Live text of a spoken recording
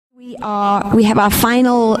We have our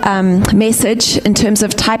final message in terms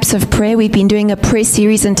of types of prayer. We've been doing a prayer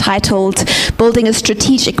series entitled Building a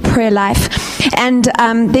Strategic Prayer Life. And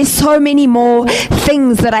there's so many more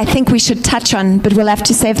things that I think we should touch on, but we'll have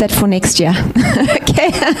to save that for next year.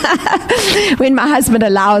 Okay? When my husband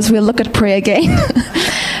allows, we'll look at prayer again.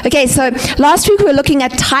 Okay, so last week we were looking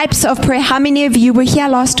at types of prayer. How many of you were here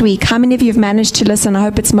last week? How many of you have managed to listen? I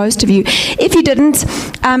hope it's most of you. If you didn't,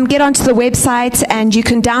 get onto the website and you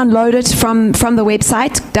can download it from the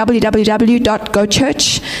website,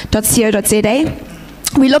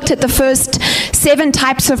 www.gochurch.co.za. We looked at the first 7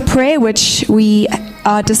 types of prayer, which we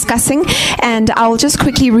are discussing, and I'll just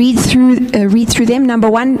quickly read through them. Number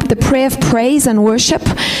 1, the prayer of praise and worship.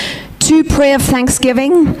 2, prayer of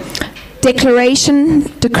thanksgiving. Declaration,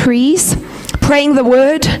 decrees, praying the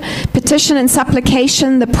word, petition and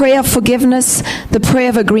supplication, the prayer of forgiveness, the prayer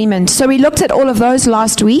of agreement. So we looked at all of those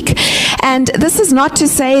last week, and this is not to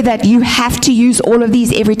say that you have to use all of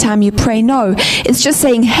these every time you pray. No, it's just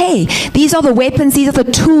saying, hey, these are the weapons, these are the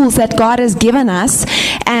tools that God has given us,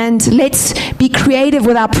 and let's be creative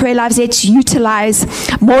with our prayer lives. Let's utilize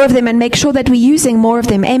more of them and make sure that we're using more of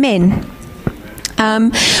them. Amen.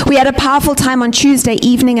 We had a powerful time on Tuesday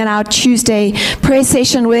evening in our Tuesday prayer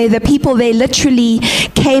session where the people there literally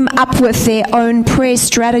came up with their own prayer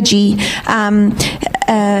strategy, and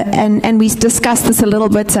we discussed this a little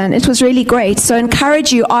bit, and it was really great. So I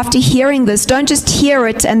encourage you, after hearing this, don't just hear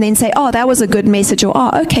it and then say, oh, that was a good message, or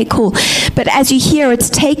oh, okay, cool. But as you hear it,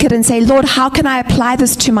 take it and say, Lord, how can I apply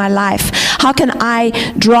this to my life? How can I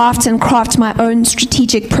draft and craft my own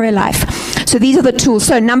strategic prayer life? So these are the tools.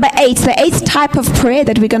 So number 8, the 8th type of prayer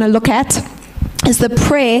that we're going to look at is the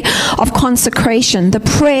prayer of consecration, the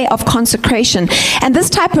prayer of consecration. And this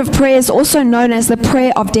type of prayer is also known as the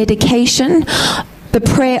prayer of dedication, the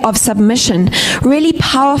prayer of submission. Really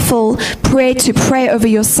powerful prayer to pray over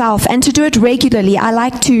yourself and to do it regularly. I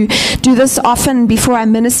like to do this often before I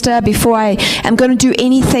minister, before I am going to do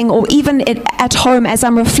anything, or even at home as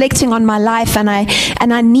I'm reflecting on my life and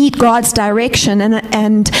I need God's direction.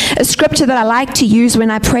 And a scripture that I like to use when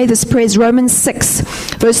I pray this prayer is Romans 6,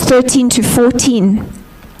 verse 13 to 14.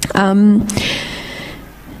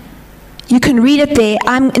 You can read it there.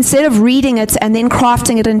 Instead of reading it and then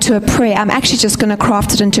crafting it into a prayer, I'm actually just going to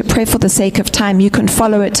craft it into a prayer for the sake of time. You can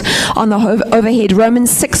follow it on the overhead. Romans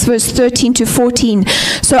 6, verse 13 to 14.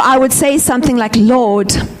 So I would say something like,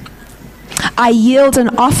 Lord, I yield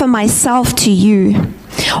and offer myself to you.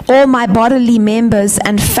 All my bodily members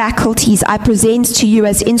and faculties I present to you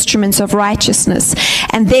as instruments of righteousness.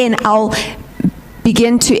 And then I'll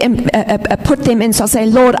begin to put them in. So I'll say,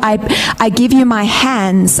 Lord, I give you my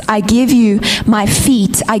hands, I give you my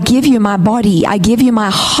feet, I give you my body, I give you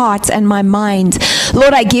my heart and my mind.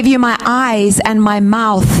 Lord, I give you my eyes and my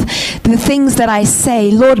mouth, the things that I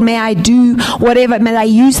say. Lord, may I do whatever, may I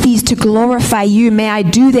use these to glorify you, may I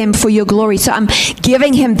do them for your glory. So I'm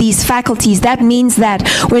giving him these faculties. That means that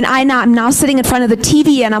when I'm now sitting in front of the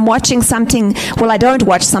TV and I'm watching something, well, I don't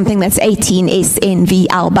watch something that's 18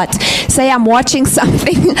 SNVL, but say I'm watching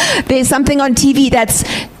something, there's something on TV that's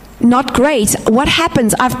not great. What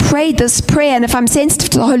happens? I've prayed this prayer, and if I'm sensitive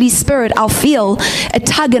to the Holy Spirit, I'll feel a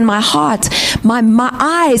tug in my heart. My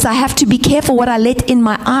eyes, I have to be careful what I let in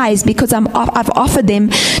my eyes, because I've offered them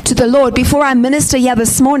to the Lord. Before I minister here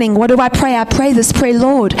this morning, what do I pray? I pray this prayer,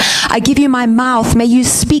 Lord, I give you my mouth. May you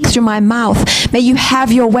speak through my mouth. May you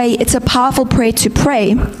have your way. It's a powerful prayer to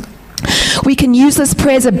pray. We can use this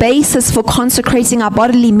prayer as a basis for consecrating our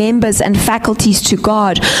bodily members and faculties to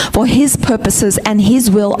God for his purposes and his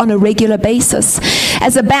will on a regular basis.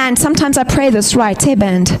 As a band, sometimes I pray this, right? Hey,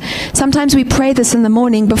 band. Sometimes we pray this in the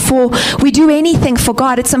morning before we do anything for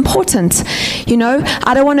God. It's important. You know,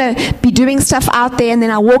 I don't want to be doing stuff out there and then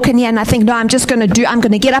I walk in here and I think, no, I'm going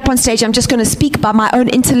to get up on stage. I'm just going to speak by my own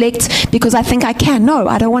intellect because I think I can. No,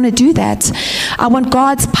 I don't want to do that. I want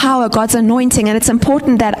God's power, God's anointing, and it's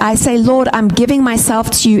important that I say, Lord, I'm giving myself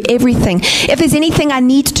to you, everything. If there's anything I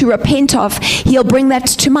need to repent of, he'll bring that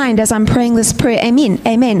to mind as I'm praying this prayer. Amen.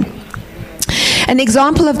 Amen. An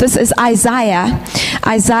example of this is Isaiah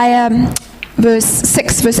verse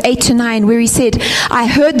 6, verse 8 to 9, where he said, I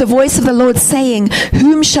heard the voice of the Lord saying,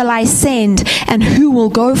 whom shall I send and who will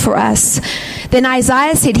go for us? Then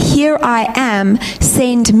Isaiah said, "Here I am,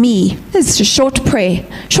 send me." This is a short prayer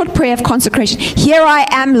of consecration. "Here I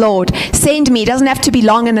am, Lord, send me." It doesn't have to be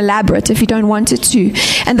long and elaborate if you don't want it to.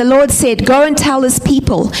 And the Lord said, "Go and tell this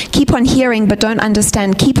people, keep on hearing but don't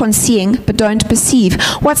understand, keep on seeing but don't perceive."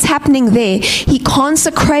 What's happening there? He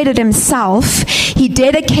consecrated himself, he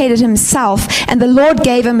dedicated himself, and the Lord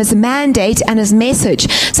gave him his mandate and his message.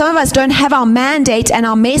 Some of us don't have our mandate and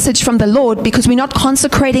our message from the Lord because we're not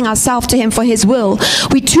consecrating ourselves to him for his will.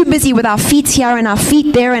 We're too busy with our feet here and our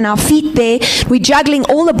feet there and our feet there. We're juggling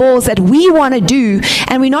all the balls that we want to do,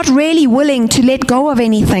 and we're not really willing to let go of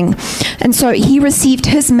anything. And so he received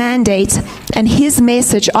his mandate and his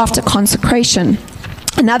message after consecration.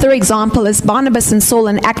 Another example is Barnabas and Saul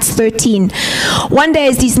in Acts 13. One day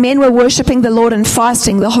as these men were worshiping the Lord and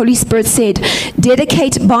fasting, the Holy Spirit said,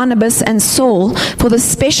 "Dedicate Barnabas and Saul for the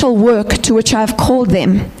special work to which I have called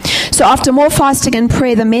them." So after more fasting and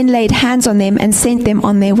prayer, the men laid hands on them and sent them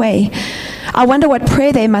on their way. I wonder what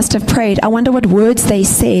prayer they must have prayed. I wonder what words they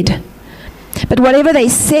said. But whatever they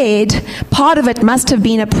said, part of it must have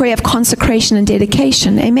been a prayer of consecration and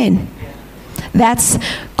dedication. Amen. That's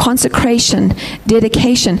consecration,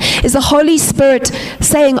 dedication. Is the Holy Spirit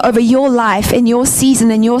saying over your life, in your season,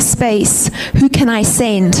 in your space, "Who can I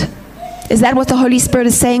send?" Is that what the Holy Spirit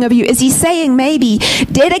is saying over you? Is he saying maybe,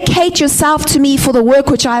 "Dedicate yourself to me for the work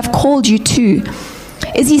which I have called you to"?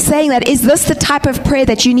 Is he saying that? Is this the type of prayer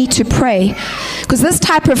that you need to pray? Because this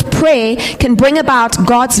type of prayer can bring about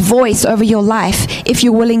God's voice over your life if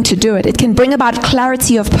you're willing to do it. It can bring about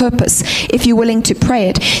clarity of purpose if you're willing to pray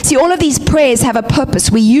it. See, all of these prayers have a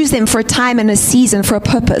purpose. We use them for a time and a season for a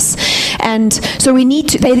purpose. And so we need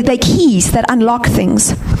to, they're keys that unlock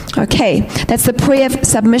things. Okay, that's the prayer of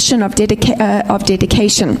submission, of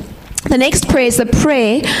dedication. The next prayer is the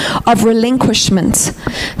prayer of relinquishment.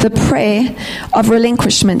 The prayer of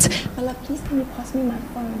relinquishment. Bella, please can you pass me my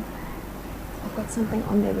phone? I've got something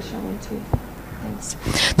on there which I want to.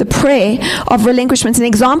 Thanks. The prayer of relinquishment. An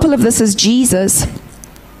example of this is Jesus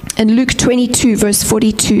in Luke 22, verse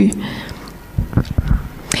 42.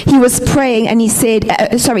 He was praying and he said,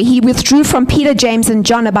 he withdrew from Peter, James, and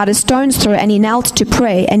John about a stone's throw, and he knelt to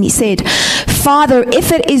pray, and he said, "Father,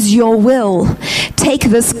 if it is your will, take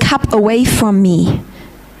this cup away from me.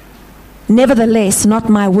 Nevertheless, not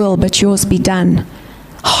my will, but yours be done."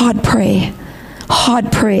 Hard prayer.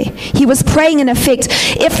 Hard prayer. He was praying in effect,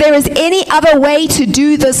 "If there is any other way to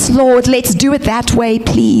do this, Lord, let's do it that way,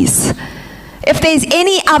 please. If there's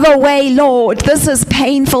any other way, Lord, this is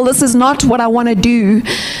painful. This is not what I want to do.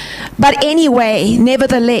 But anyway,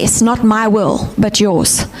 nevertheless, not my will, but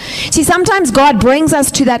yours." See, sometimes God brings us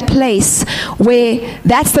to that place where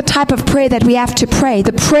that's the type of prayer that we have to pray,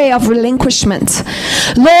 the prayer of relinquishment.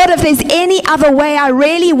 "Lord, if there's any other way, I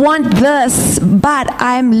really want this, but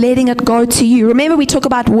I'm letting it go to you." Remember we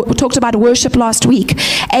talked about worship last week.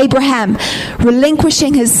 Abraham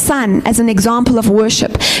relinquishing his son as an example of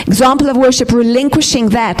worship. Example of worship, relinquishing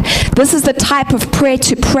that. This is the type of prayer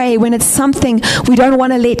to pray when it's something we don't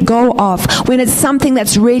want to let go of, when it's something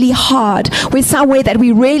that's really hard, when it's somewhere that we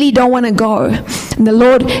really don't want to go. And the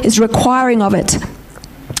Lord is requiring of it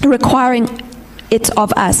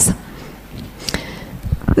of us.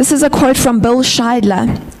 This is a quote from Bill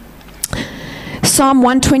Scheidler. Psalm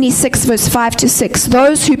 126, verse 5 to 6.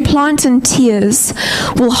 "Those who plant in tears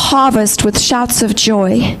will harvest with shouts of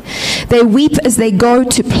joy. They weep as they go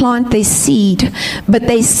to plant their seed, but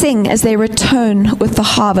they sing as they return with the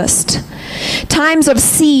harvest." Times of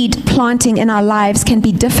seed planting in our lives can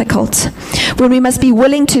be difficult, when we must be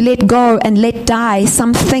willing to let go and let die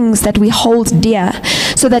some things that we hold dear,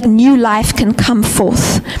 so that new life can come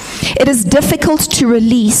forth. It is difficult to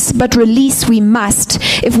release, but release we must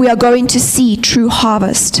if we are going to see true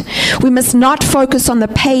harvest. We must not focus on the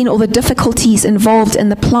pain or the difficulties involved in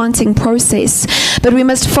the planting process, but we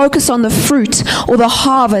must focus on the fruit or the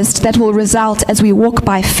harvest that will result as we walk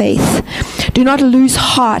by faith. Do not lose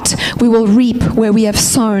heart. We will reap where we have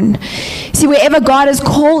sown. See, wherever God has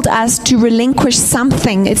called us to relinquish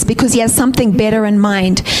something, it's because he has something better in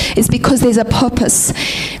mind. It's because there's a purpose.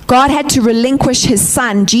 God had to relinquish his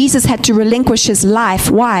son. Jesus had to relinquish his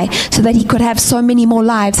life. Why? So that he could have so many more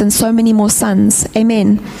lives and so many more sons.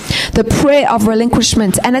 Amen. The prayer of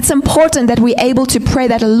relinquishment. And it's important that we're able to pray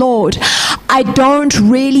that, "Lord, I don't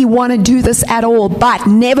really want to do this at all, but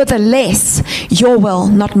nevertheless, your will,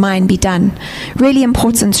 not mine, be done." Really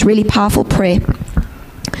important, really powerful prayer.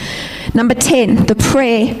 Number 10, the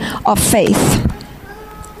prayer of faith.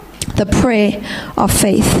 The prayer of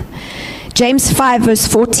faith. James 5, verse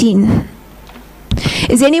 14.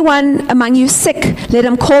 Is anyone among you sick? Let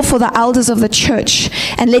him call for the elders of the church,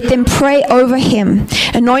 and let them pray over him,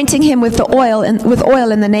 anointing him with oil in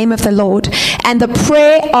the name of the Lord. And the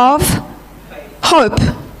prayer of hope,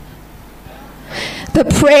 the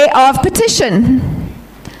prayer of petition,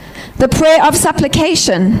 the prayer of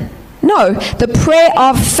supplication. No, the prayer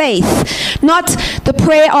of faith, not the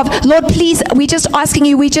prayer of, Lord, please, we're just asking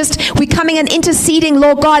you, we're coming and interceding,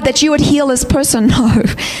 Lord God, that you would heal this person. No,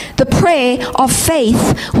 the prayer of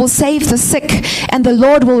faith will save the sick, and the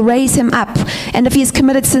Lord will raise him up. And if he has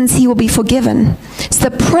committed sins, he will be forgiven. It's the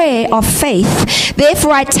prayer of faith.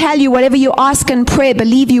 Therefore, I tell you, whatever you ask in prayer,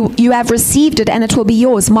 believe you have received it, and it will be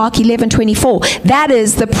yours. Mark 11:24. That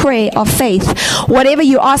is the prayer of faith. Whatever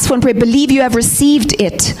you ask for in prayer, believe you have received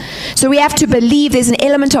it. So we have to believe. There's an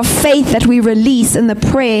element of faith that we release in the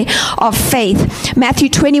prayer of faith. Matthew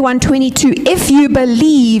 21:22. If you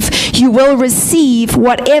believe, you will receive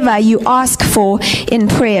whatever you ask for in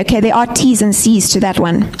prayer. Okay, there are T's and C's to that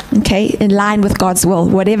one. Okay, in line with God's will.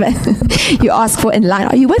 Whatever you ask for in line.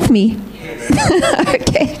 Are you with me?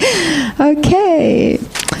 Okay.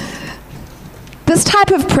 This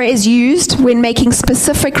type of prayer is used when making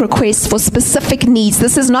specific requests for specific needs.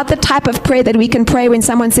 This is not the type of prayer that we can pray when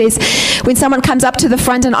someone comes up to the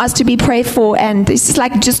front and asks to be prayed for, and it's just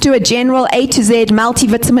like, just do a general A to Z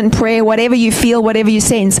multivitamin prayer, whatever you feel, whatever you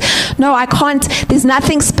sense. No, I can't. There's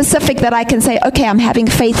nothing specific that I can say, okay, I'm having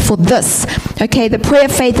faith for this. Okay, the prayer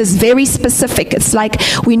of faith is very specific. It's like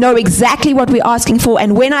we know exactly what we're asking for,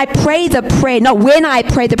 and when I pray the prayer,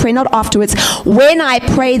 not afterwards, when I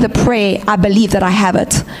pray the prayer, I believe that I have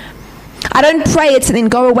it. I don't pray it and then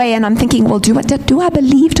go away and I'm thinking, well, do I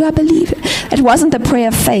believe? It wasn't the prayer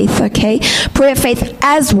of faith, okay? Prayer of faith,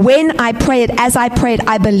 as when I pray it, as I pray it,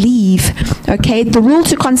 I believe, okay? The rule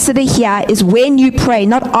to consider here is when you pray,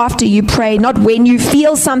 not after you pray, not when you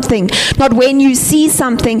feel something, not when you see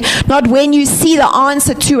something, not when you see the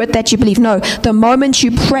answer to it that you believe. No, the moment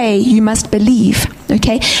you pray, you must believe,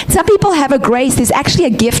 okay? Some people have a grace. There's actually a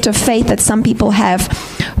gift of faith that some people have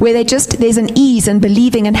where there's an ease in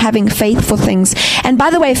believing and having faith for things. And by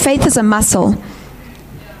the way, faith is a muscle.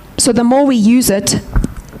 So the more we use it,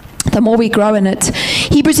 the more we grow in it.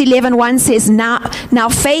 Hebrews 11:1 says, now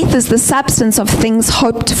faith is the substance of things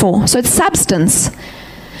hoped for. So it's substance.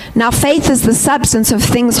 Now faith is the substance of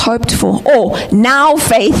things hoped for. Or now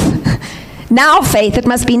faith. Now faith, it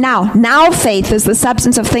must be now. Now faith is the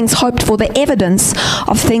substance of things hoped for, the evidence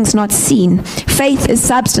of things not seen. Faith is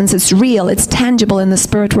substance, it's real, it's tangible in the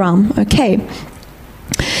spirit realm. Okay.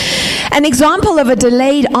 An example of a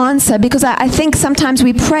delayed answer, because I think sometimes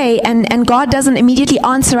we pray and God doesn't immediately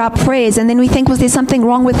answer our prayers, and then we think, well, there's something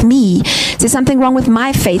wrong with me. Is there something wrong with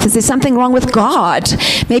my faith? Is there something wrong with God?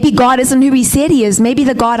 Maybe God isn't who he said he is. Maybe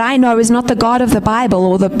the God I know is not the God of the Bible,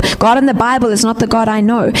 or the God in the Bible is not the God I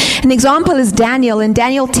know. An example is Daniel in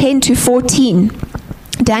Daniel 10-14.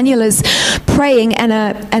 Daniel is praying, and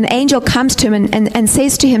an angel comes to him and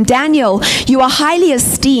says to him, Daniel, you are highly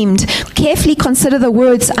esteemed. Carefully consider the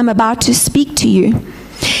words I'm about to speak to you.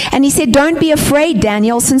 And he said, don't be afraid,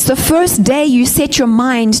 Daniel. Since the first day you set your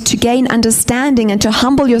mind to gain understanding and to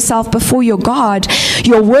humble yourself before your God,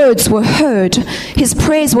 your words were heard. His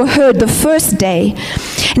prayers were heard the first day.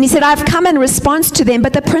 And he said, I've come in response to them,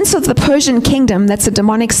 but the prince of the Persian kingdom, that's a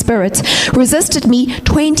demonic spirit, resisted me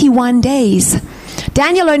 21 days.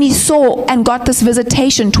 Daniel only saw and got this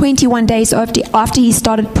visitation 21 days after he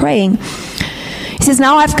started praying. He says,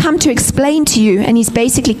 now I've come to explain to you, and he's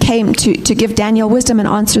basically came to give Daniel wisdom and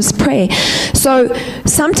answer his prayer. So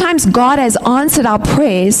sometimes God has answered our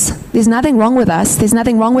prayers. There's nothing wrong with us. There's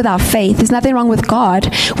nothing wrong with our faith. There's nothing wrong with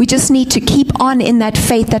God. We just need to keep on in that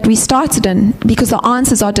faith that we started in, because the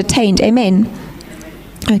answers are detained. Amen.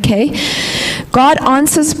 Okay, God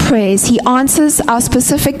answers prayers. He answers our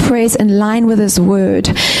specific prayers in line with his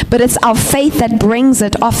word, but it's our faith that brings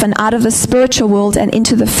it often out of the spiritual world and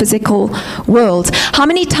into the physical world. How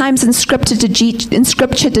many times in scripture did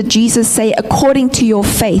Jesus say, according to your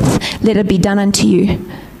faith let it be done unto you?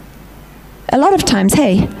 A lot of times.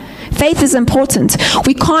 Hey, faith is important.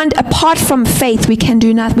 We can't, apart from faith, we can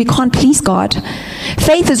do nothing. We can't please God.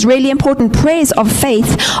 Faith is really important. Prayers of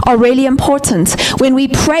faith are really important. When we're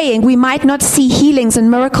praying, we might not see healings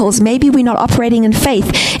and miracles. Maybe we're not operating in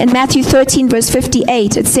faith. In Matthew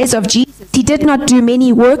 13:58, it says of Jesus, he did not do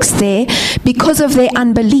many works there because of their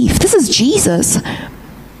unbelief. This is Jesus.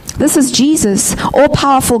 This is Jesus,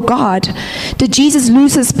 all-powerful God. Did Jesus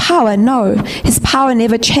lose his power? No. His power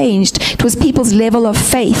never changed. It was people's level of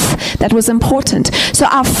faith that was important. So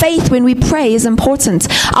our faith when we pray is important.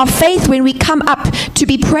 Our faith when we come up to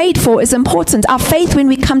be prayed for is important. Our faith when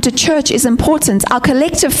we come to church is important. Our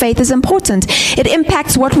collective faith is important. It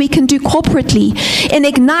impacts what we can do corporately. In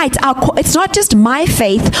Ignite, it's not just my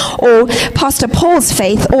faith or Pastor Paul's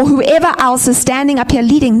faith or whoever else is standing up here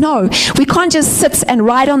leading. No, we can't just sit and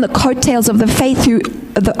ride on the coattails of the faith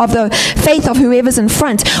of whoever's in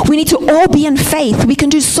front. We need to all be in faith. We can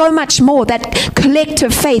do so much more. That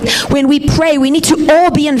collective faith. When we pray, we need to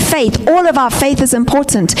all be in faith. All of our faith is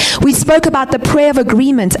important. We spoke about the prayer of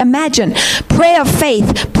agreement. Imagine, prayer of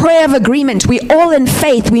faith, prayer of agreement. We're all in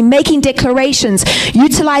faith. We're making declarations,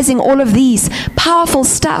 utilizing all of these. Powerful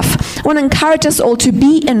stuff. I want to encourage us all to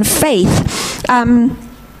be in faith.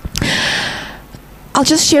 I'll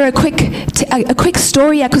just share a quick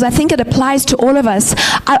story here because I think it applies to all of us.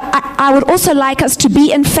 I would also like us to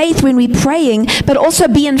be in faith when we're praying, but also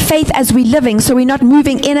be in faith as we're living, so we're not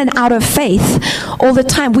moving in and out of faith all the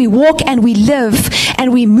time. We walk and we live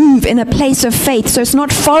and we move in a place of faith, so it's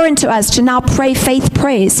not foreign to us to now pray faith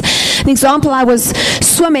prayers. An example, I was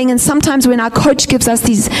swimming, and sometimes when our coach gives us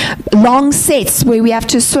these long sets where we have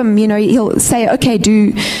to swim, he'll say, okay,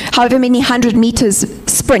 do however many 100 meters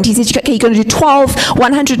sprint. He says, okay, you're going to do 12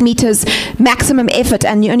 100 meters maximum effort,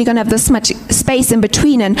 and you're only going to have this much space in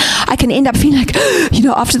between. And I can end up feeling like,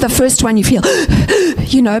 after the first one you feel,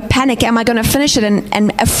 panic, am I going to finish it,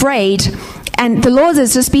 and afraid. And the Lord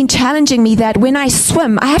has just been challenging me that when I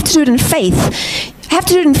swim, I have to do it in faith. I have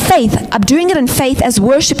to do it in faith. I'm doing it in faith as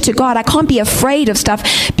worship to God. I can't be afraid of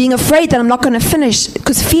stuff, being afraid that I'm not going to finish,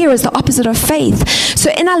 because fear is the opposite of faith. So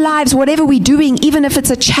in our lives, whatever we're doing, even if it's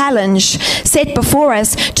a challenge set before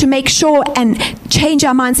us, to make sure and change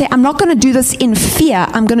our mind, say, I'm not going to do this in fear.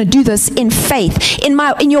 I'm going to do this in faith. In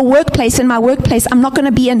my workplace, I'm not going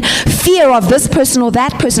to be in fear of this person or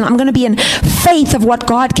that person. I'm going to be in faith of what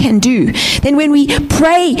God can do. Then when we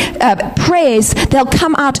pray prayers, they'll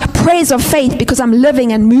come out prayers of faith, because I'm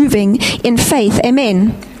living and moving in faith.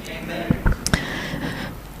 Amen.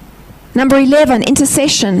 Number 11,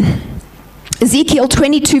 intercession. Ezekiel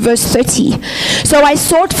 22 verse 30. So I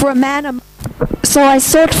sought for a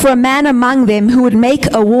man among them who would make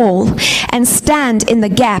a wall and stand in the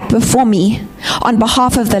gap before me on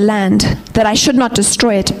behalf of the land, that I should not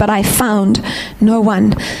destroy it, but I found no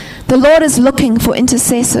one. The Lord is looking for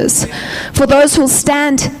intercessors, for those who will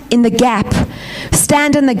stand in the gap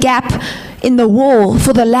in the wall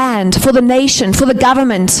for the land, for the nation, for the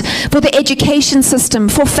government, for the education system,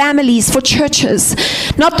 for families, for churches.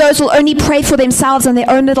 Not those who will only pray for themselves and their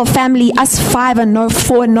own little family, us 5 and no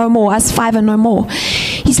 4 and no more, us 5 and no more.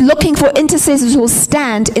 He's looking for intercessors who will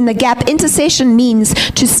stand in the gap. Intercession means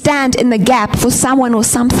to stand in the gap for someone or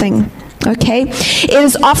something. Okay, it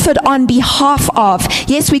is offered on behalf of.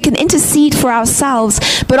 Yes, we can intercede for ourselves,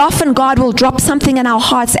 but often God will drop something in our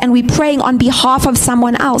hearts and we're praying on behalf of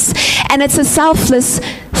someone else. And it's a selfless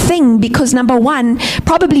thing, because number one,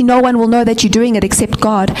 probably no one will know that you're doing it except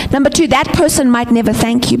God. Number two, that person might never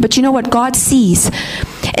thank you, but you know what? God sees.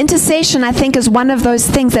 Intercession, I think, is one of those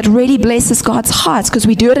things that really blesses God's heart, because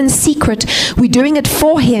we do it in secret. We're doing it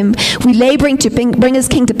for Him. We're laboring to bring His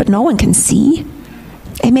kingdom, but no one can see.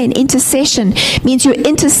 Amen. Intercession means you're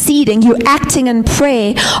interceding, you're acting in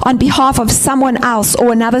prayer on behalf of someone else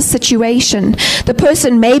or another situation. The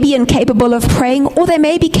person may be incapable of praying, or they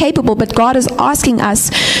may be capable, but God is asking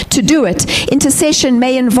us to do it. Intercession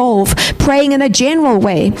may involve praying in a general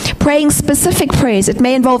way, praying specific prayers. It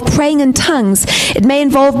may involve praying in tongues. It may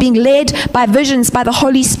involve being led by visions by the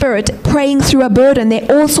Holy Spirit, praying through a burden. There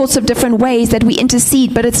are all sorts of different ways that we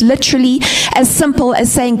intercede, but it's literally as simple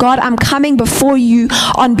as saying, God, I'm coming before you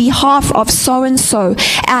on behalf of so-and-so.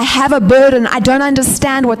 I have a burden. I don't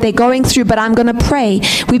understand what they're going through, but I'm going to pray.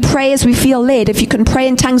 We pray as we feel led. If you can pray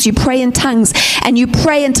in tongues, you pray in tongues, and you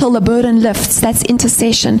pray until the burden lifts. That's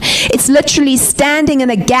intercession. It's literally standing in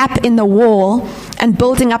a gap in the wall and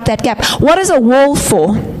building up that gap. What is a wall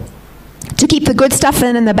for? To keep the good stuff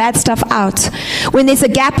in and the bad stuff out. When there's a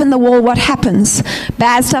gap in the wall, what happens?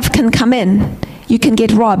 Bad stuff can come in. You can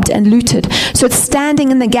get robbed and looted. So it's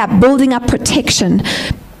standing in the gap, building up protection,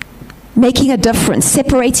 making a difference,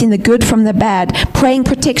 separating the good from the bad, praying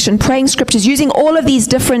protection, praying scriptures, using all of these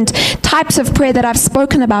different types of prayer that I've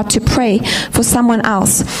spoken about to pray for someone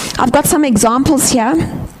else. I've got some examples here.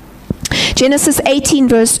 Genesis 18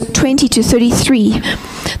 verse 20 to 33.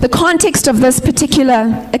 The context of this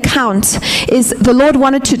particular account is the Lord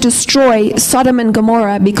wanted to destroy Sodom and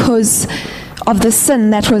Gomorrah because of the sin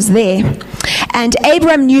that was there. And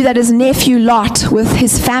Abram knew that his nephew Lot with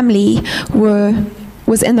his family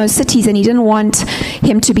was in those cities, and he didn't want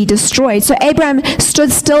him to be destroyed. So Abram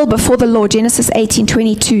stood still before the Lord, Genesis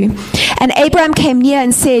 18:22. And Abram came near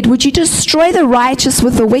and said, would you destroy the righteous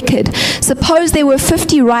with the wicked? Suppose there were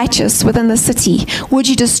 50 righteous within the city. Would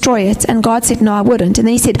you destroy it? And God said, no, I wouldn't. And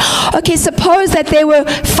then he said, okay, suppose that there were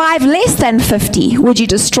 5 less than 50. Would you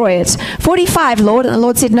destroy it? 45, Lord. And the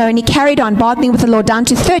Lord said, no. And he carried on bargaining with the Lord down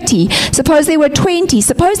to 30. Suppose there were 20.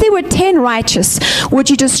 Suppose there were 10 righteous. Would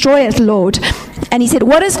you destroy it, Lord? And he said,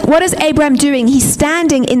 what is Abram doing? He's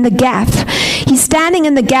standing in the gap. He's standing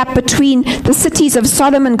in the gap between the cities of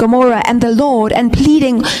Sodom and Gomorrah and the Lord, and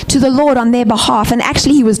pleading to the Lord on their behalf. And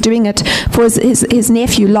actually he was doing it for his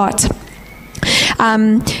nephew Lot.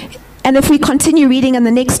 And if we continue reading in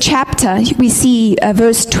the next chapter, we see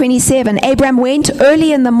verse 27. Abram went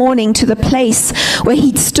early in the morning to the place where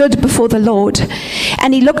he'd stood before the Lord.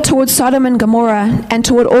 And he looked toward Sodom and Gomorrah and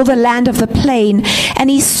toward all the land of the plain. And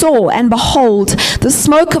he saw, and behold, the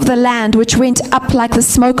smoke of the land which went up like the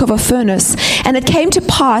smoke of a furnace. And it came to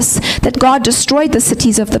pass that God destroyed the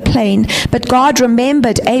cities of the plain. But God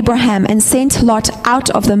remembered Abraham and sent Lot out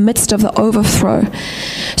of the midst of the overthrow.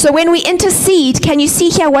 So when we intercede, can you see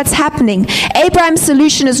here what's happening? Abraham's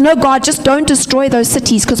solution is, no, God, just don't destroy those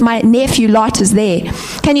cities because my nephew Lot is there.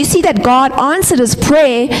 Can you see that God answered his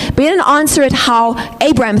prayer, but he didn't answer it how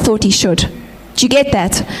Abraham thought he should? Do you get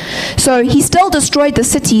that? So he still destroyed the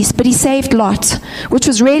cities, but he saved Lot, which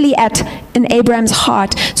was really in Abraham's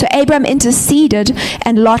heart. So Abraham interceded,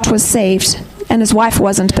 and Lot was saved, and his wife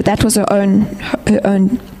wasn't, but that was her own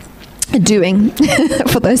doing,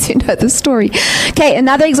 for those who know the story. Okay,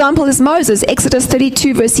 another example is Moses, Exodus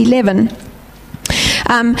 32, verse 11.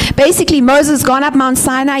 Basically, Moses has gone up Mount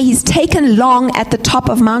Sinai. He's taken long at the top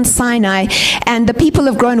of Mount Sinai, and the people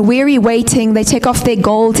have grown weary waiting. They take off their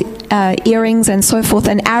gold earrings and so forth,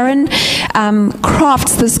 and Aaron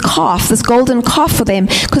crafts this calf, this golden calf for them,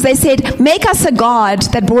 because they said, make us a god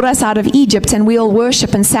that brought us out of Egypt, and we'll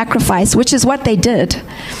worship and sacrifice, which is what they did.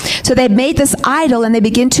 So they made this idol, and they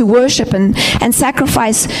begin to worship and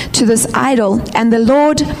sacrifice to this idol, and the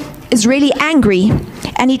Lord is really angry,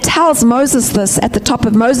 and he tells Moses this at the top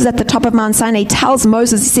of Mount Sinai. He tells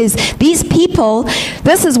Moses, he says, these people,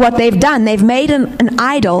 this is what they've done. They've made an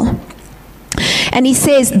idol. And he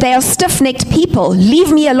says, they are stiff-necked people.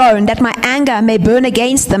 Leave me alone, that my anger may burn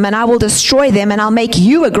against them, and I will destroy them, and I'll make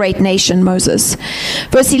you a great nation, Moses.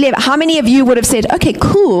 Verse 11, how many of you would have said, okay,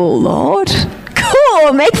 cool, Lord.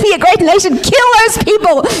 Cool, make me a great nation, kill those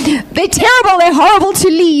people. They're terrible, they're horrible to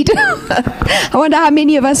lead. I wonder how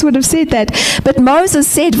many of us would have said that. But Moses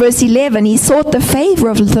said, verse 11, he sought the favor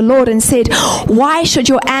of the Lord and said, why should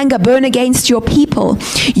your anger burn against your people?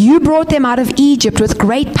 You brought them out of Egypt with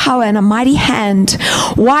great power and a mighty hand.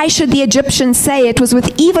 Why should the Egyptians say it was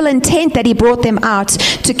with evil intent that he brought them out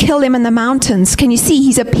to kill them in the mountains? Can you see?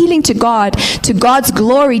 He's appealing to God, to God's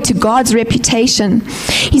glory, to God's reputation.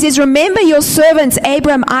 He says, remember your servants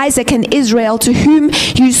Abraham, Isaac, and Israel, to whom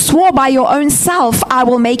you swore by your own self, I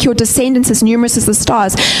will make your descendants as numerous as the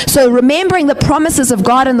stars. So remembering the promises of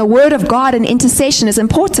God and the word of God and intercession is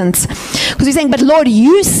important. Because he's saying, but Lord,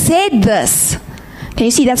 you said this. Can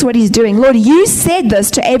you see that's what he's doing? Lord, you said this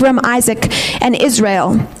to Abraham, Isaac, and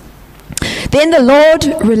Israel. Then the Lord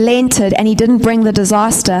relented, and he didn't bring the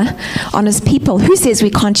disaster on his people. Who says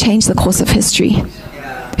we can't change the course of history?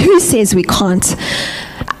 Who says we can't?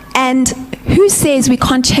 And who says we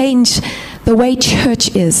can't change the way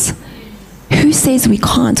church is? Who says we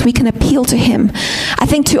can't? We can appeal to him. I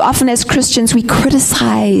think too often as Christians we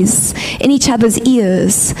criticize in each other's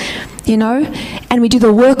ears, and we do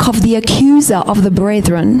the work of the accuser of the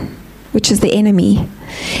brethren, which is the enemy.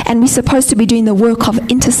 And we're supposed to be doing the work of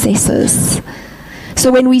intercessors.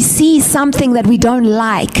 So when we see something that we don't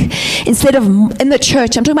like, instead of in the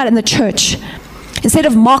church, I'm talking about in the church, instead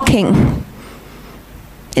of mocking,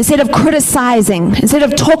 instead of criticizing, instead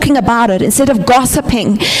of talking about it, instead of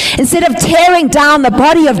gossiping, instead of tearing down the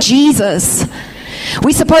body of Jesus,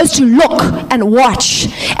 we're supposed to look and watch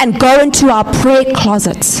and go into our prayer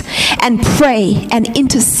closets and pray and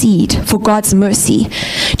intercede for God's mercy.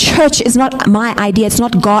 Church is not my idea. It's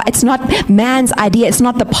not God. It's not man's idea. It's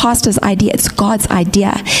not the pastor's idea. It's God's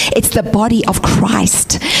idea. It's the body of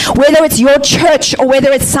Christ. Whether it's your church or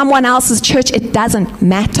whether it's someone else's church, it doesn't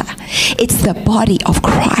matter. It's the body of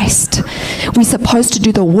Christ. We're supposed to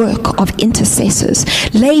do the work of intercessors.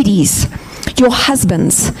 Ladies, your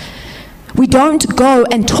husbands, we don't go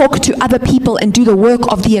and talk to other people and do the work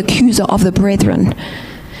of the accuser of the brethren,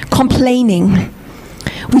 complaining.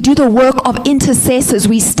 We do the work of intercessors.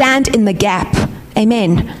 We stand in the gap.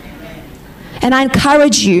 Amen. And I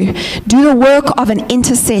encourage you, do the work of an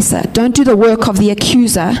intercessor. Don't do the work of the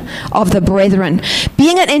accuser of the brethren.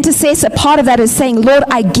 Being an intercessor, part of that is saying, Lord,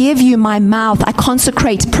 I give you my mouth. I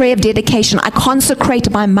consecrate prayer of dedication. I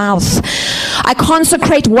consecrate my mouth. I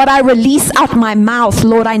consecrate what I release out my mouth.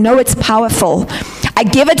 Lord, I know it's powerful. I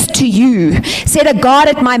give it to you. Set a guard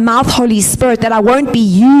at my mouth, Holy Spirit, that I won't be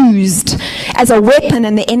used as a weapon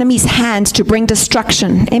in the enemy's hand to bring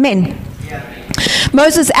destruction. Amen.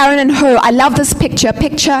 Moses, Aaron, and Hur. I love this picture, a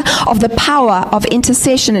picture of the power of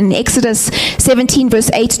intercession in Exodus 17, verse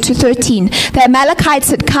 8 to 13. The Amalekites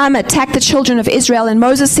had come, attacked the children of Israel, and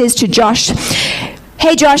Moses says to Josh,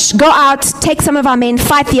 hey Josh, go out, take some of our men,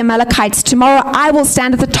 fight the Amalekites. Tomorrow I will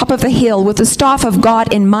stand at the top of the hill with the staff of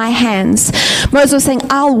God in my hands. Moses was saying,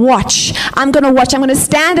 I'll watch. I'm going to watch. I'm going to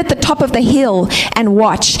stand at the top of the hill and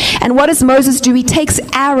watch. And what does Moses do? He takes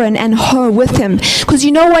Aaron and Hur with him. Because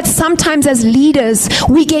you know what? Sometimes as leaders,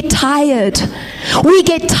 we get tired. We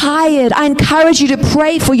get tired. I encourage you to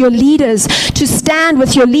pray for your leaders, to stand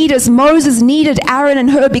with your leaders. Moses needed Aaron and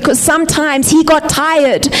Hur because sometimes he got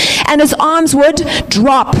tired and his arms would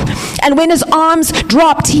drop. And when his arms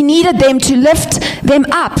dropped, he needed them to lift them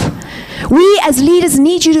up. We as leaders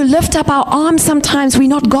need you to lift up our arms sometimes. We're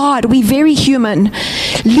not God. We're very human.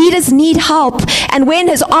 Leaders need help. And when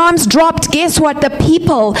his arms dropped, guess what? The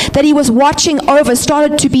people that he was watching over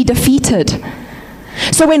started to be defeated.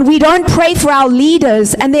 So when we don't pray for our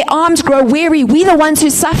leaders and their arms grow weary, we're the ones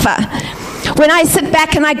who suffer. When I sit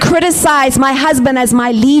back and I criticize my husband as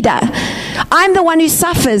my leader, I'm the one who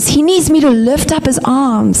suffers. He needs me to lift up his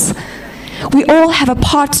arms. We all have a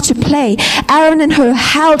part to play. Aaron and Hur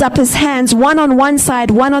held up his hands, one on one side,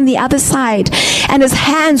 one on the other side, and his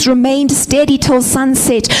hands remained steady till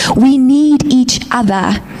sunset. We need each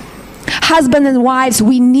other. Husband and wives,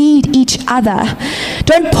 we need each other.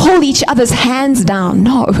 Don't pull each other's hands down.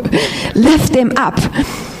 No, lift them up.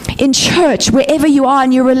 In church, wherever you are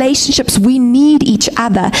in your relationships, we need each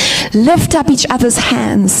other. Lift up each other's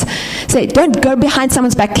hands. Say, don't go behind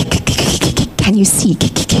someone's back. Can you see?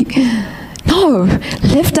 No,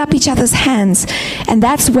 lift up each other's hands. And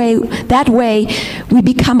that way we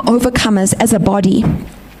become overcomers as a body.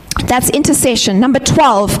 That's intercession. Number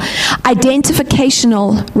 12,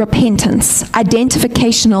 identificational repentance.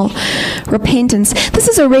 Identificational repentance. This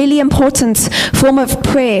is a really important form of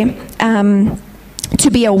prayer to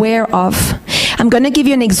be aware of. I'm going to give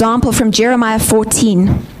you an example from Jeremiah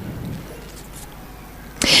 14.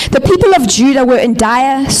 The people of Judah were in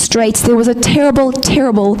dire straits. There was a terrible,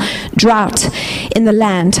 terrible drought in the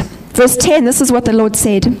land. Verse 10, this is what the Lord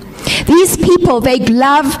said. These people, they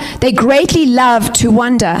greatly love to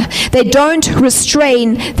wander. They don't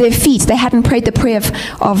restrain their feet. They hadn't prayed the prayer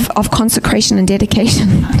of consecration and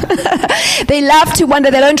dedication. They love to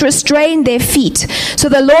wander. They don't restrain their feet. So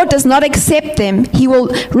the Lord does not accept them. He will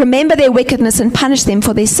remember their wickedness and punish them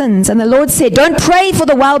for their sins. And the Lord said, don't pray for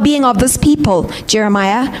the well-being of this people,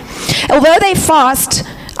 Jeremiah. Although they fast,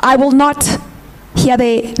 I will not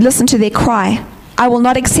listen to their cry. I will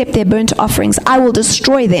not accept their burnt offerings. I will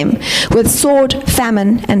destroy them with sword,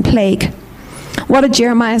 famine, and plague. What did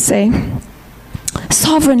Jeremiah say?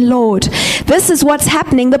 Sovereign Lord, this is what's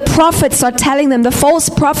happening. The prophets are telling them, the false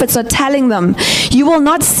prophets are telling them, you will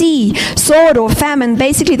not see sword or famine.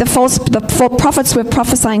 Basically, the prophets were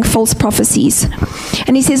prophesying false prophecies.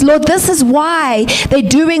 And he says, Lord, this is why they're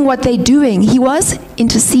doing what they're doing. He was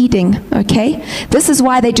interceding, okay? This is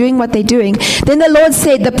why they're doing what they're doing. Then the Lord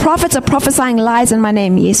said, the prophets are prophesying lies in my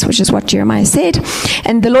name. Yes, which is what Jeremiah said.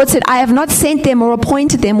 And the Lord said, I have not sent them or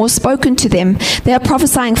appointed them or spoken to them. They are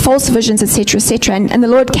prophesying false visions, etc., etc. And the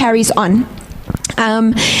Lord carries on.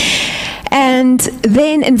 And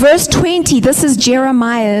then in verse 20, this is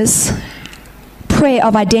Jeremiah's prayer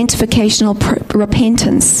of identificational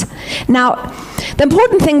repentance. Now, the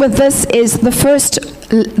important thing with this is the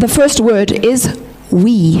first word is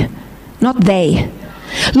we, not they.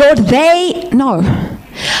 Lord, no.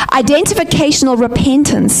 Identificational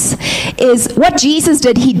repentance is what Jesus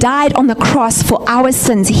did. He died on the cross for our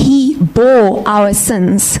sins. He bore our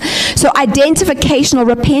sins. So identificational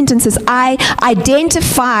repentance is I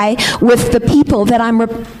identify with the people that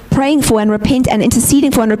I'm praying for and repent and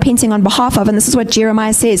interceding for and repenting on behalf of. And this is what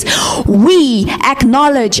Jeremiah says. We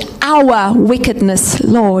acknowledge our wickedness,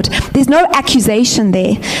 Lord. There's no accusation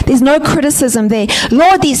there. There's no criticism there.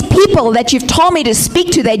 Lord, these people that you've told me to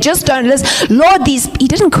speak to, they just don't listen. Lord, he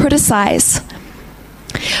didn't criticize.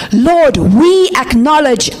 Lord, we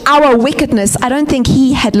acknowledge our wickedness. I don't think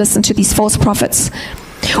he had listened to these false prophets.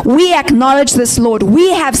 We acknowledge this, Lord.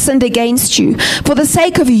 We have sinned against you. For the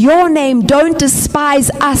sake of your name, don't despise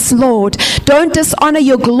us, Lord. Don't dishonor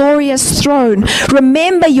your glorious throne.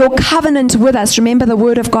 Remember your covenant with us. Remember, the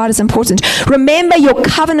word of God is important. Remember your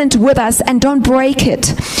covenant with us and don't break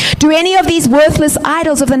it. Do any of these worthless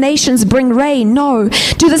idols of the nations bring rain? No.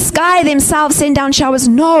 Do the sky themselves send down showers?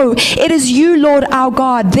 No. It is you, Lord, our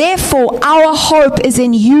God. Therefore, our hope is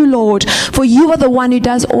in you, Lord, for you are the one who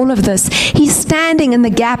does all of this. He's standing in the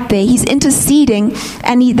gap there. He's interceding,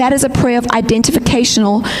 and that is a prayer of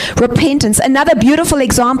identificational repentance. Another beautiful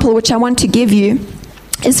example which I want to give you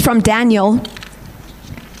is from Daniel.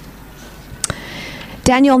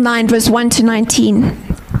 Daniel 9, verse 1 to 19.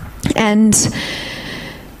 And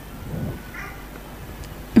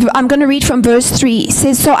I'm going to read from verse 3. It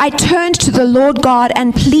says, So I turned to the Lord God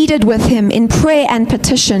and pleaded with him in prayer and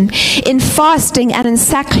petition, in fasting and in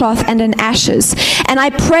sackcloth and in ashes. And I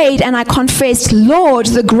prayed and I confessed, Lord,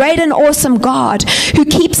 the great and awesome God, who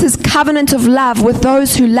keeps his covenant of love with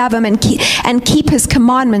those who love him and keep his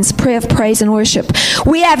commandments, prayer of praise and worship.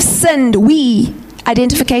 We have sinned,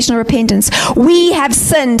 identification or repentance. We have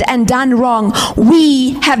sinned and done wrong.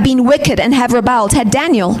 We have been wicked and have rebelled. Had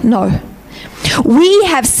Daniel? No. We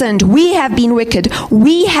have sinned. We have been wicked.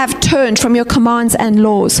 We have turned from your commands and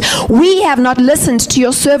laws. We have not listened to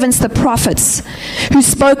your servants, the prophets, who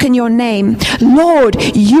spoke in your name.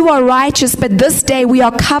 Lord, you are righteous, but this day we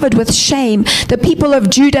are covered with shame. The people of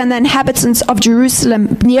Judah and the inhabitants of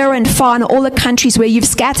Jerusalem, near and far, and all the countries where you've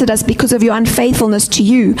scattered us because of your unfaithfulness to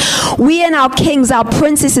you. We and our kings, our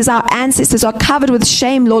princesses, our ancestors are covered with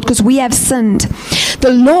shame, Lord, because we have sinned.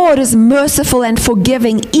 The Lord is merciful and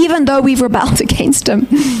forgiving, even though we've rebelled against him.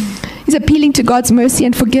 He's appealing to God's mercy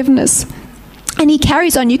and forgiveness. And he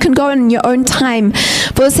carries on. You can go in your own time.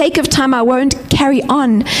 For the sake of time, I won't carry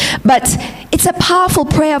on. But it's a powerful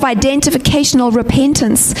prayer of identificational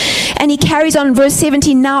repentance. And he carries on in verse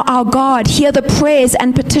 17, Now, our God, hear the prayers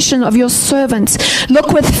and petition of your servants. Look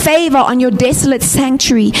with favor on your desolate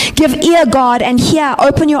sanctuary. Give ear, God, and hear.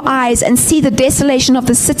 Open your eyes and see the desolation of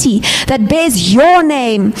the city that bears your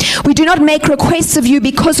name. We do not make requests of you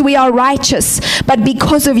because we are righteous, but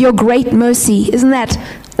because of your great mercy. Isn't that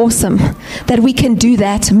awesome that we can do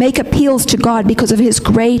that? Make appeals to God because of his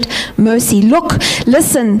great mercy. Look,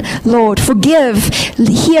 listen, Lord, forgive,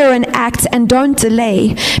 hear and act, and don't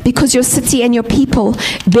delay, because your city and your people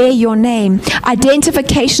bear your name.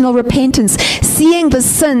 Identificational repentance, seeing the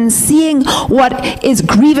sins, seeing what is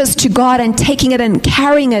grievous to God and taking it and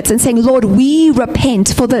carrying it and saying, Lord, we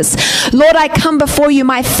repent for this. Lord, I come before you.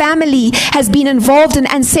 My family has been involved in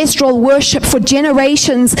ancestral worship for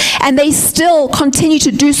generations, and they still continue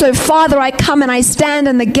to do so. Father, I come and I stand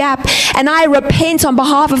in the gap and I repent on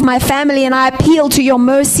behalf of my family, and I appeal to your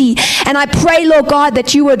mercy, and I pray, Lord God,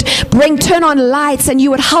 that you would turn on lights and you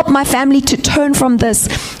would help my family to turn from this.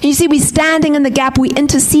 And you see, we're standing in the gap, we're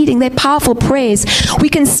interceding. They're powerful prayers. We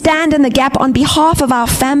can stand in the gap on behalf of our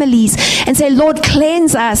families and say, Lord,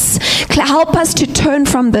 cleanse us, help us to turn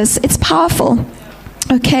from this. It's powerful.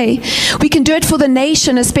 Okay, we can do it for the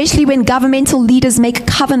nation, especially when governmental leaders make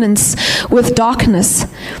covenants with darkness.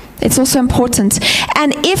 It's also important.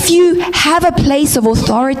 And if you have a place of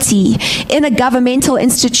authority in a governmental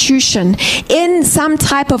institution, in some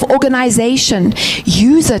type of organization,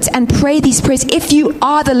 use it and pray these prayers. If you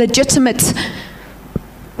are the legitimate,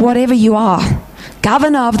 whatever you are,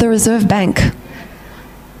 governor of the Reserve Bank,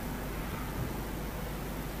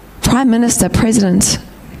 prime minister, president,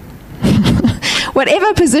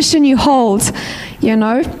 whatever position you hold,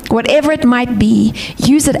 whatever it might be,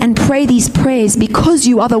 use it and pray these prayers because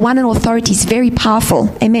you are the one in authority. Is very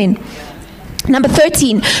powerful. Amen. Number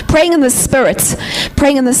 13, praying in the Spirit.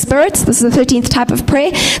 Praying in the Spirit. This is the 13th type of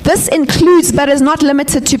prayer. This includes, but is not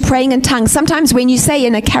limited to, praying in tongues. Sometimes when you say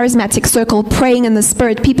in a charismatic circle, praying in the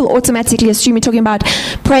Spirit, people automatically assume you're talking about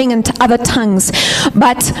praying in other tongues.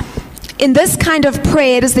 But in this kind of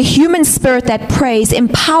prayer, it is the human spirit that prays,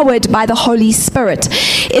 empowered by the Holy Spirit.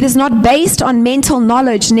 It is not based on mental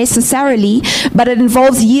knowledge necessarily, but it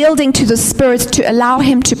involves yielding to the Spirit to allow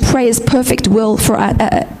Him to pray His perfect will through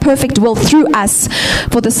us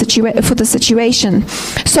for the situation.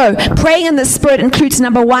 So, praying in the Spirit includes,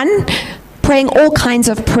 number 1, praying all kinds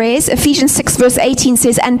of prayers. Ephesians 6 verse 18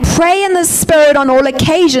 says, and pray in the Spirit on all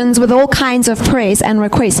occasions with all kinds of prayers and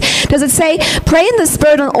requests. Does it say pray in the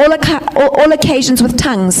Spirit on all occasions with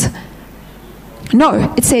tongues?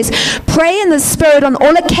 No, it says, pray in the Spirit on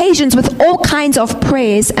all occasions with all kinds of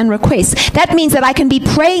prayers and requests. That means that I can be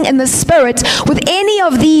praying in the Spirit with any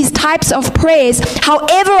of these types of prayers,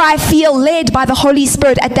 however I feel led by the Holy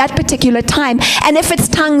Spirit at that particular time. And if it's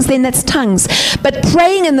tongues, then that's tongues. But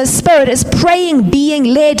praying in the Spirit is praying being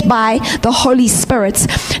led by the Holy Spirit.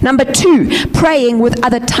 Number 2, praying with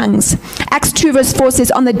other tongues. Acts 2 verse 4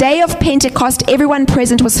 says, on the day of Pentecost, everyone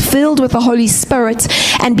present was filled with the Holy Spirit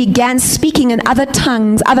and began speaking in other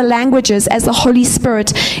tongues, other languages, as the Holy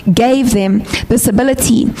Spirit gave them this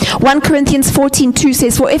ability. 1 Corinthians 14:2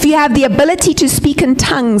 says, for if you have the ability to speak in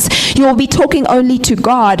tongues, you will be talking only to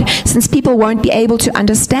God, since people won't be able to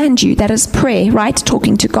understand you. That is prayer, right?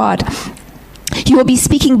 Talking to God. You will be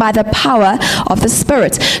speaking by the power of the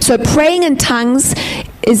Spirit. So praying in tongues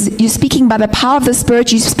is you're speaking by the power of the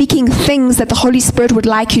Spirit. You're speaking things that the Holy Spirit would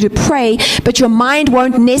like you to pray, but your mind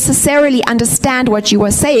won't necessarily understand what you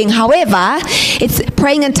are saying. However, it's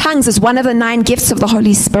praying in tongues is one of the 9 gifts of the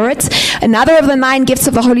Holy Spirit. Another of the 9 gifts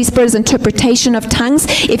of the Holy Spirit is interpretation of tongues.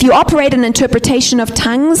 If you operate in interpretation of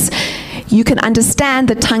tongues, you can understand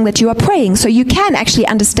the tongue that you are praying. So you can actually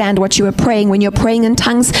understand what you are praying when you're praying in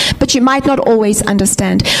tongues, but you might not always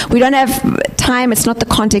understand. We don't have time. It's not the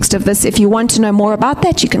context of this. If you want to know more about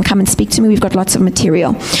that, you can come and speak to me. We've got lots of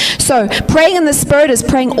material. So praying in the Spirit is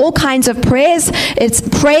praying all kinds of prayers. It's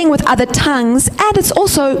praying with other tongues, and it's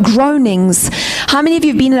also groanings. How many of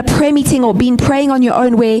you have been in a prayer meeting or been praying on your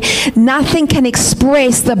own where nothing can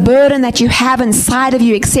express the burden that you have inside of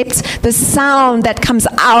you except the sound that comes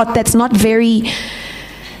out that's not very,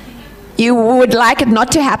 you would like it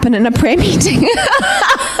not to happen in a prayer meeting.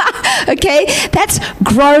 Okay, that's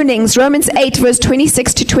groanings. Romans 8 verse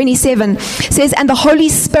 26 to 27 says, and the Holy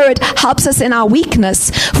Spirit helps us in our weakness.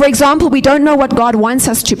 For example, we don't know what God wants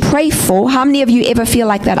us to pray for. How many of you ever feel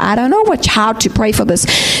like that? I don't know how to pray for this.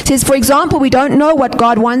 It says, for example, we don't know what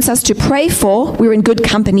God wants us to pray for. We're in good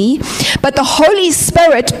company. But the Holy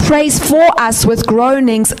Spirit prays for us with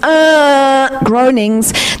groanings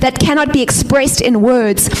that cannot be expressed in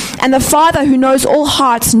words. And the Father who knows all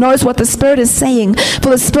hearts knows what the Spirit is saying. For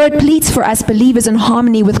the Spirit pleads for us believers in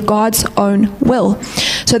harmony with God's own will.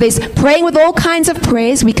 So there's praying with all kinds of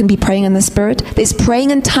prayers. We can be praying in the Spirit. There's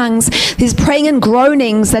praying in tongues. There's praying in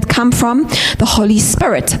groanings that come from the Holy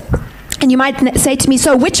Spirit. And you might say to me,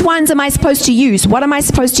 so which ones am I supposed to use? What am I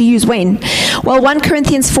supposed to use when? Well, 1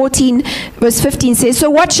 Corinthians 14 verse 15 says, so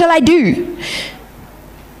what shall I do?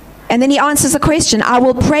 And then he answers the question, I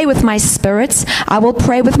will pray with my spirit. I will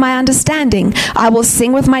pray with my understanding. I will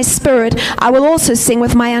sing with my spirit. I will also sing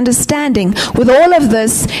with my understanding. With all of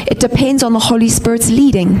this, it depends on the Holy Spirit's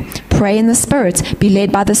leading. Pray in the Spirit. Be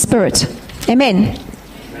led by the Spirit. Amen.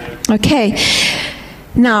 Okay.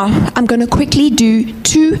 Now, I'm going to quickly do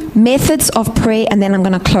 2 methods of prayer, and then I'm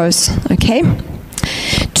going to close. Okay?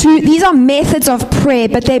 These are methods of prayer,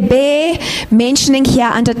 but they bear mentioning here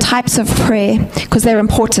under types of prayer because they're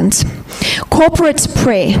important. Corporate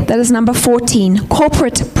prayer, that is number 14.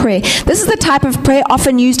 Corporate prayer. This is the type of prayer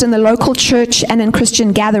often used in the local church and in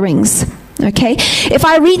Christian gatherings. Okay? If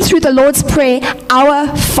I read through the Lord's Prayer,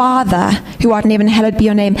 our Father, who art in heaven, hallowed be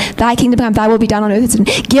your name. Thy kingdom come, thy will be done on earth.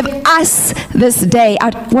 Give us this day.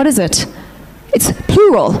 What is it? It's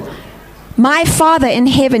plural. My Father in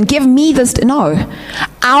heaven, give me this. No.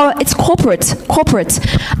 It's corporate.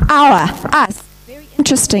 Us. Very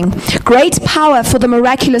interesting. Great power for the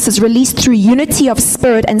miraculous is released through unity of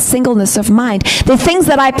spirit and singleness of mind. There are things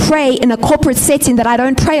that I pray in a corporate setting that I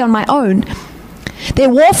don't pray on my own. There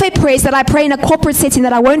are warfare prayers that I pray in a corporate setting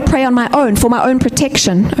that I won't pray on my own for my own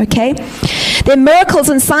protection. Okay? There are miracles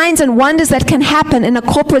and signs and wonders that can happen in a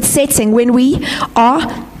corporate setting when we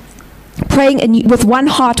are praying with one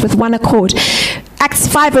heart, with one accord. Acts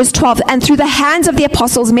 5 verse 12, and through the hands of the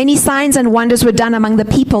apostles many signs and wonders were done among the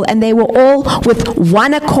people, and they were all with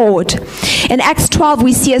one accord. In Acts 12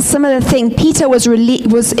 we see a similar thing. Peter was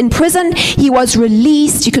in prison. He was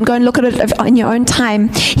released. You can go and look at it in your own time.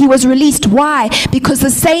 He was released. Why? Because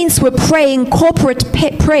the saints were praying corporate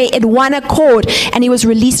prayer in one accord, and he was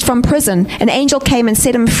released from prison. An angel came and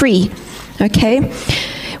set him free. Okay?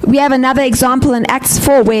 We have another example in Acts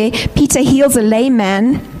 4 where Peter heals a lame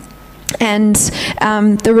man, and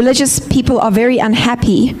the religious people are very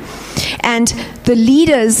unhappy. And the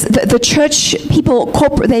leaders, the church people,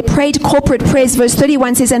 they prayed corporate prayers. Verse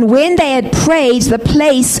 31 says, and when they had prayed, the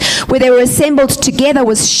place where they were assembled together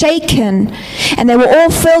was shaken, and they were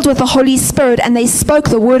all filled with the Holy Spirit, and they spoke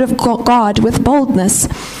the word of God with boldness.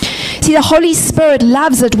 See, the Holy Spirit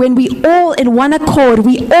loves it when we all in one accord,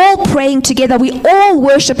 we all praying together, we all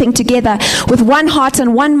worshiping together with one heart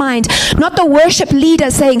and one mind. Not the worship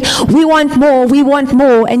leader saying, we want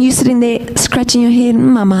more, and you sitting there scratching your head,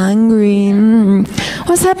 I'm hungry.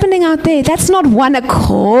 What's happening out there? That's not one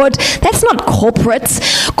accord. That's not corporate.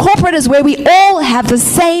 Corporate is where we all have the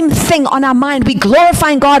same thing on our mind. We're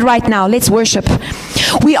glorifying God right now. Let's worship.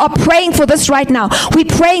 We are praying for this right now. We're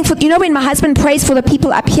praying for, when my husband prays for the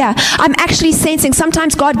people up here, I'm actually sensing,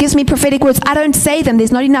 sometimes God gives me prophetic words. I don't say them.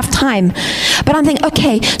 There's not enough time. But I'm thinking,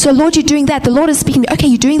 okay, so Lord, you're doing that. The Lord is speaking. Okay,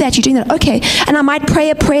 you're doing that. Okay. And I might pray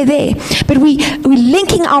a prayer there. But we're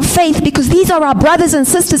linking our faith because these are our brothers and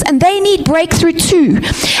sisters and they need breakthrough too.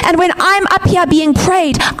 And when I'm up here being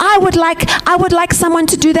prayed, I would like someone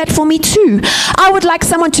to do that for me too. I would like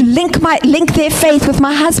someone to link their faith with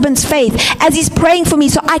my husband's faith as he's praying for me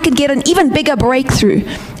so I could get an even bigger breakthrough.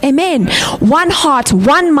 Amen. One heart,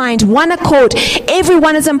 one mind, one accord.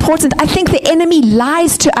 Everyone is important. I think the enemy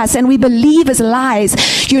lies to us and we believe his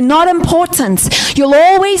lies. You're not important. You'll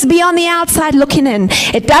always be on the outside looking in.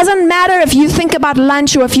 It doesn't matter if you think about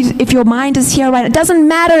lunch or if your mind is here right. It doesn't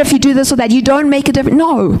matter if you do this or that. You don't make a difference.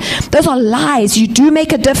 No, those are lies. You do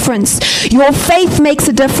make a difference. Your faith makes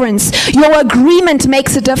a difference. Your agreement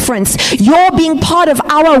makes a difference. Your being part of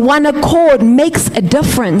our one accord makes a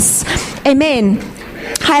difference. Amen.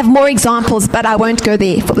 I have more examples, but I won't go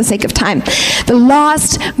there for the sake of time. The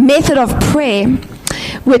last method of prayer,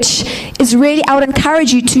 which is really, I would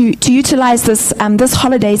encourage you to utilize this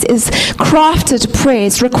holidays, is crafted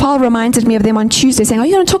prayers. Raquel reminded me of them on Tuesday, saying, are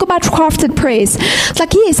you going to talk about crafted prayers? It's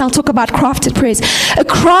like, yes, I'll talk about crafted prayers. A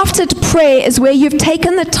crafted prayer is where you've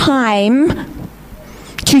taken the time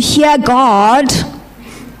to hear God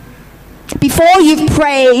before you've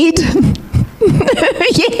prayed.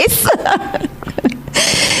 Yes.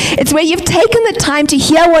 It's where you've taken the time to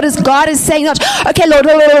hear what God is saying. Not, okay, Lord,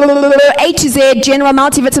 A to Z, general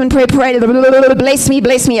multivitamin prayer,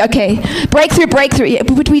 bless me, okay. Breakthrough.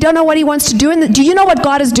 But we don't know what he wants to do. Do you know what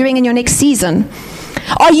God is doing in your next season?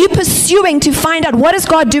 Are you pursuing to find out what is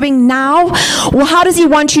God doing now? Or how does he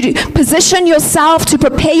want you to position yourself, to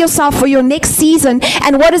prepare yourself for your next season?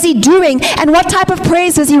 And what is he doing? And what type of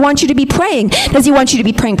prayers does he want you to be praying? Does he want you to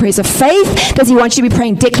be praying prayers of faith? Does he want you to be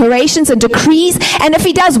praying declarations and decrees? And if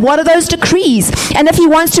he does, what are those decrees? And if he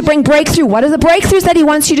wants to bring breakthrough, what are the breakthroughs that he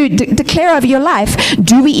wants you to declare over your life?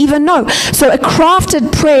 Do we even know? So a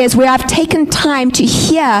crafted prayer is where I've taken time to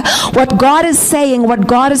hear what God is saying, what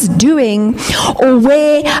God is doing, or where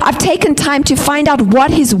I've taken time to find out what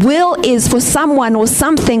his will is for someone or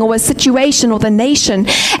something or a situation or the nation,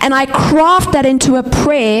 and I craft that into a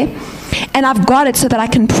prayer, and I've got it so that I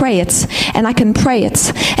can pray it, and I can pray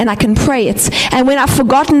it, and I can pray it. And when I've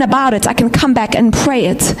forgotten about it, I can come back and pray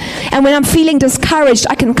it. And when I'm feeling discouraged,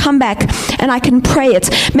 I can come back and I can pray it.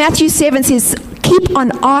 Matthew 7 says, keep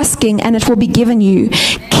on asking and it will be given you.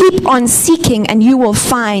 Keep on seeking and you will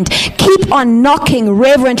find. Keep on knocking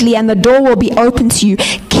reverently and the door will be open to you.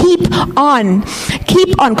 Keep on,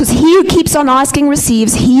 because he who keeps on asking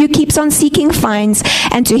receives, he who keeps on seeking finds,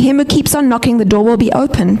 and to him who keeps on knocking the door will be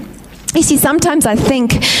open. You see, sometimes I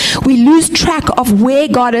think we lose track of where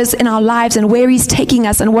God is in our lives and where he's taking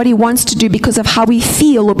us and what he wants to do because of how we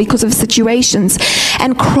feel or because of situations.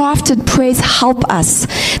 And crafted prayers help us.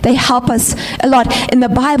 They help us a lot. In the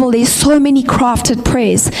Bible, there's so many crafted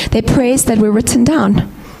prayers. They're prayers that were written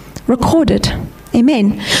down, recorded.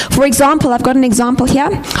 Amen. For example, I've got an example here.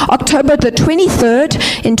 October the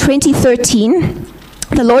 23rd in 2013,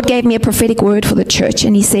 the Lord gave me a prophetic word for the church,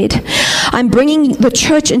 and he said, I'm bringing the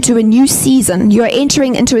church into a new season. You're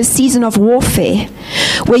entering into a season of warfare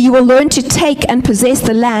where you will learn to take and possess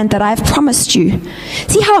the land that I've promised you.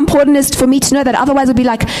 See how important it is for me to know that? Otherwise it would be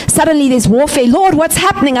like, suddenly there's warfare. Lord, what's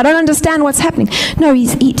happening? I don't understand what's happening. No,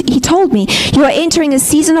 he told me, you are entering a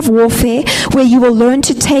season of warfare where you will learn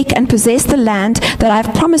to take and possess the land that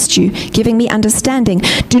I've promised you, giving me understanding.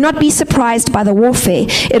 Do not be surprised by the warfare.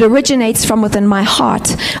 It originates from within my heart.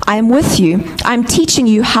 I am with you. I'm teaching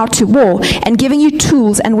you how to war and giving you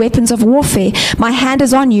tools and weapons of warfare. My hand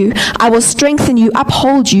is on you. I will strengthen you,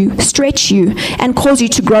 uphold you, stretch you, and cause you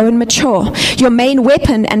to grow and mature. Your main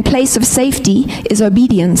weapon and place of safety is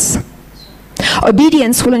obedience.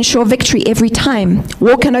 Obedience will ensure victory every time.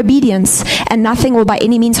 Walk in obedience, and nothing will by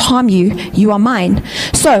any means harm you. You are mine.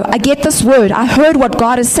 So I get this word. I heard what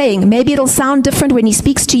God is saying. Maybe it'll sound different when he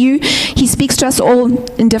speaks to you. He speaks to us all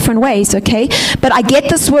in different ways, okay? But I get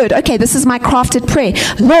this word. Okay, this is my crafted prayer.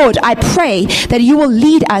 Lord, I pray that you will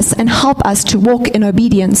lead us and help us to walk in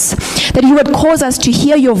obedience. That you would cause us to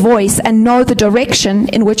hear your voice and know the direction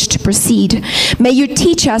in which to proceed. May you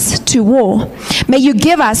teach us to war. May you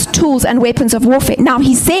give us tools and weapons of warfare. Now,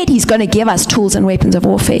 he said he's going to give us tools and weapons of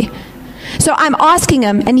warfare. So I'm asking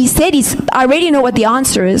him, and he said I already know what the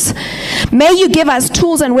answer is. May you give us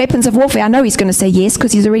tools and weapons of warfare. I know he's going to say yes,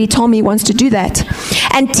 because he's already told me he wants to do that.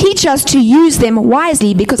 And teach us to use them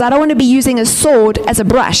wisely, because I don't want to be using a sword as a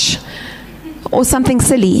brush or something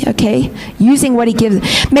silly, okay? Using what he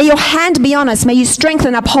gives. May your hand be on us. May you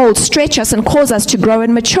strengthen, uphold, stretch us, and cause us to grow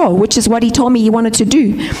and mature, which is what he told me he wanted to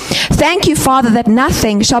do. Thank you, Father, that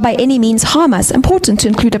nothing shall by any means harm us. Important to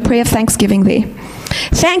include a prayer of thanksgiving there.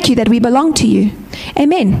 Thank you that we belong to you.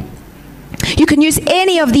 Amen. You can use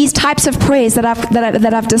any of these types of prayers that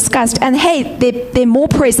I've discussed. And hey, there are more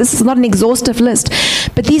prayers. This is not an exhaustive list.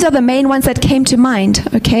 But these are the main ones that came to mind,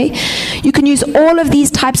 okay? You can use all of these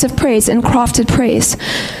types of prayers in crafted prayers.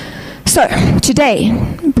 So, today,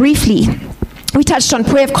 briefly, we touched on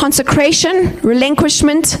prayer of consecration,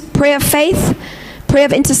 relinquishment, prayer of faith, prayer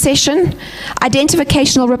of intercession,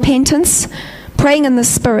 identificational repentance, praying in the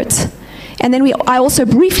Spirit. And then I also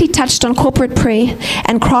briefly touched on corporate prayer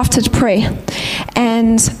and crafted prayer.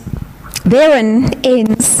 And therein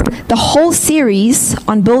ends the whole series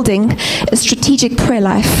on building a strategic prayer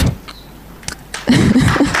life.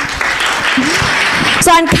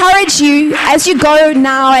 So I encourage you, as you go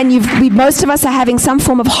now, and most of us are having some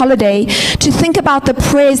form of holiday, to think about the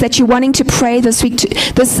prayers that you're wanting to pray this week,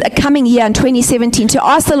 this coming year in 2017, to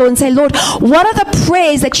ask the Lord and say, Lord, what are the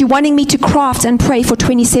prayers that you're wanting me to craft and pray for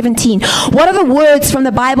 2017? What are the words from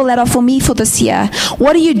the Bible that are for me for this year?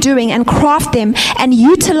 What are you doing? And craft them and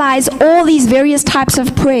utilize all these various types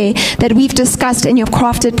of prayer that we've discussed in your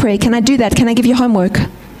crafted prayer. Can I do that? Can I give you homework?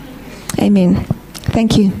 Amen.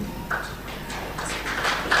 Thank you.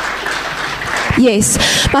 Yes.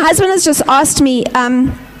 My husband has just asked me,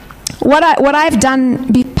 what I've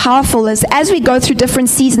done be powerful is, as we go through different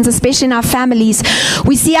seasons, especially in our families,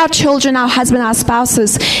 we see our children, our husband, our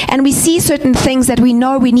spouses, and we see certain things that we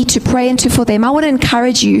know we need to pray into for them. I want to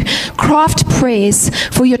encourage you, craft prayers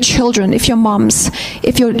for your children, if you're moms,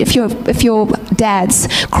 if you're dads.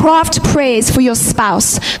 Craft prayers for your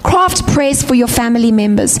spouse. Craft prayers for your family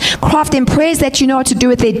members. Craft them prayers that you know are to do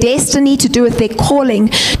with their destiny, to do with their calling,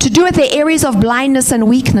 to do with their areas of blindness and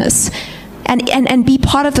weakness. And be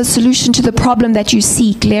part of the solution to the problem that you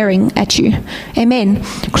see glaring at you. Amen.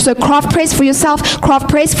 So craft praise for yourself, craft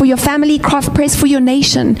praise for your family, craft praise for your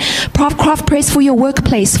nation, craft praise for your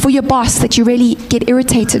workplace, for your boss that you really get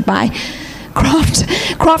irritated by.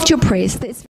 Craft your praise.